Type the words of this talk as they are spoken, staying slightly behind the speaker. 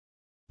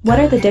What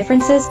are the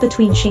differences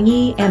between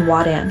Qingyi and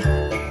Huadan?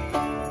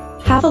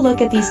 Have a look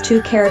at these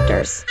two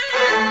characters.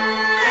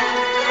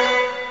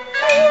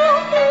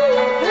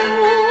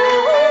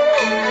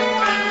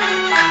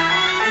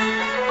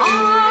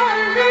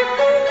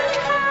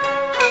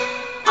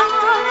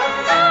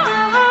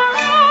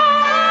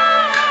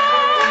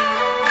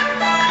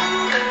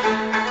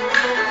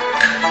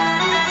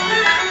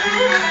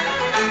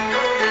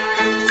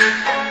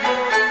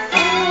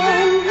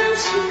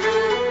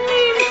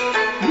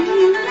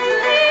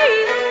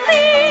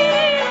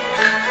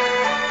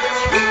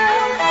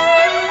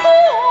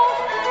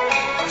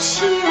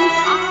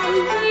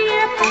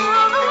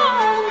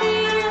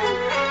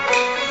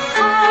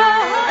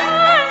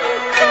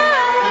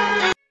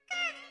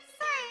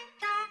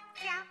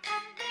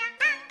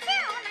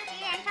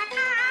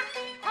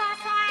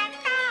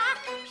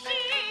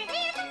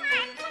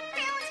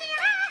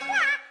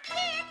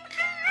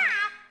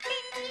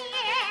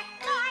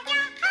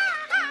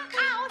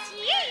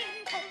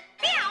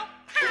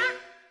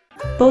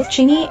 Both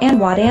Qingyi and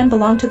Huadan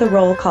belong to the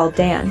role called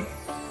Dan.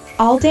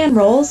 All Dan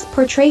roles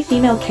portray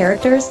female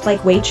characters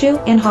like Huizhu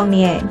and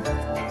Hongniang.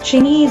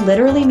 Qingyi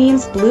literally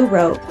means blue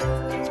robe.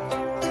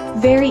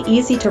 Very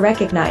easy to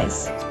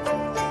recognize.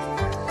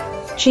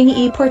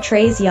 Qingyi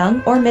portrays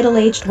young or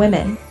middle-aged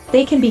women.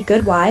 They can be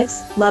good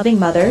wives, loving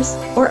mothers,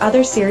 or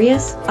other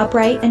serious,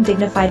 upright and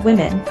dignified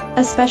women,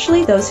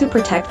 especially those who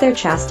protect their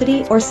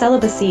chastity or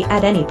celibacy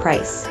at any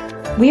price.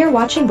 We are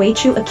watching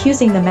Huizhu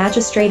accusing the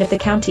magistrate of the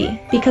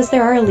county because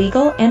there are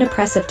illegal and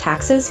oppressive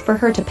taxes for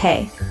her to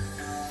pay.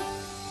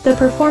 The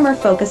performer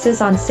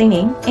focuses on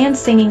singing and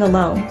singing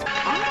alone.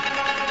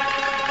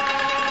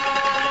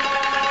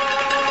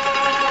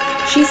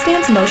 She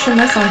stands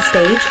motionless on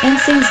stage and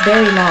sings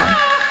very long.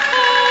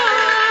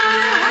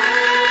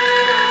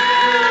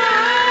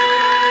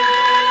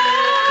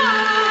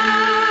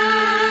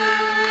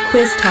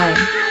 Quiz time.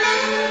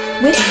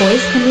 Which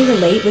voice can we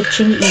relate with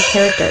Qingyi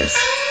characters?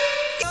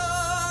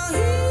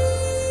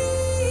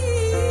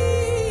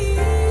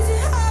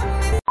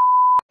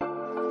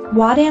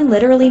 Huadan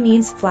literally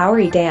means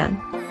flowery Dan.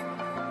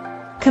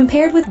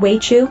 Compared with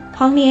Huizhu,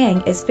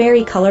 Hongniang is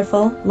very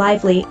colorful,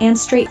 lively, and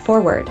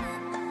straightforward.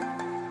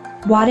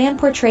 Huadan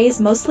portrays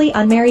mostly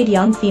unmarried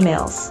young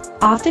females,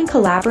 often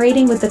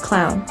collaborating with the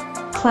clown.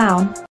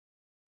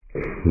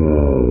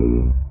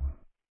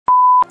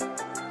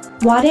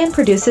 Huadan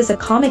produces a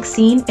comic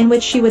scene in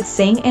which she would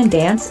sing and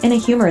dance in a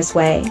humorous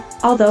way,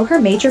 although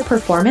her major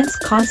performance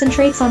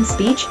concentrates on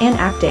speech and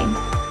acting.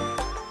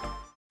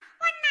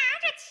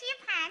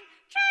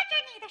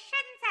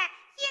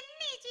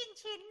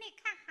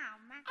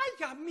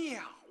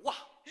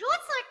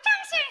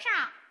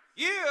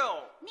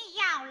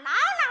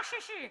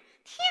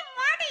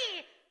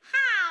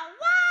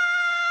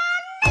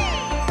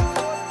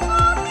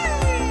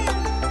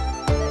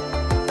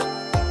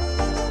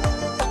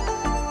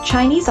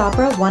 Chinese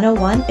Opera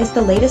 101 is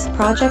the latest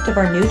project of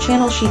our new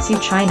channel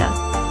Xiting China.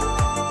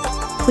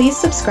 Please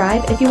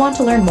subscribe if you want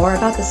to learn more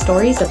about the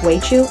stories of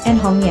Huizhu and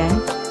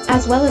Hongniang,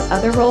 as well as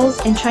other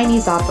roles in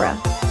Chinese opera.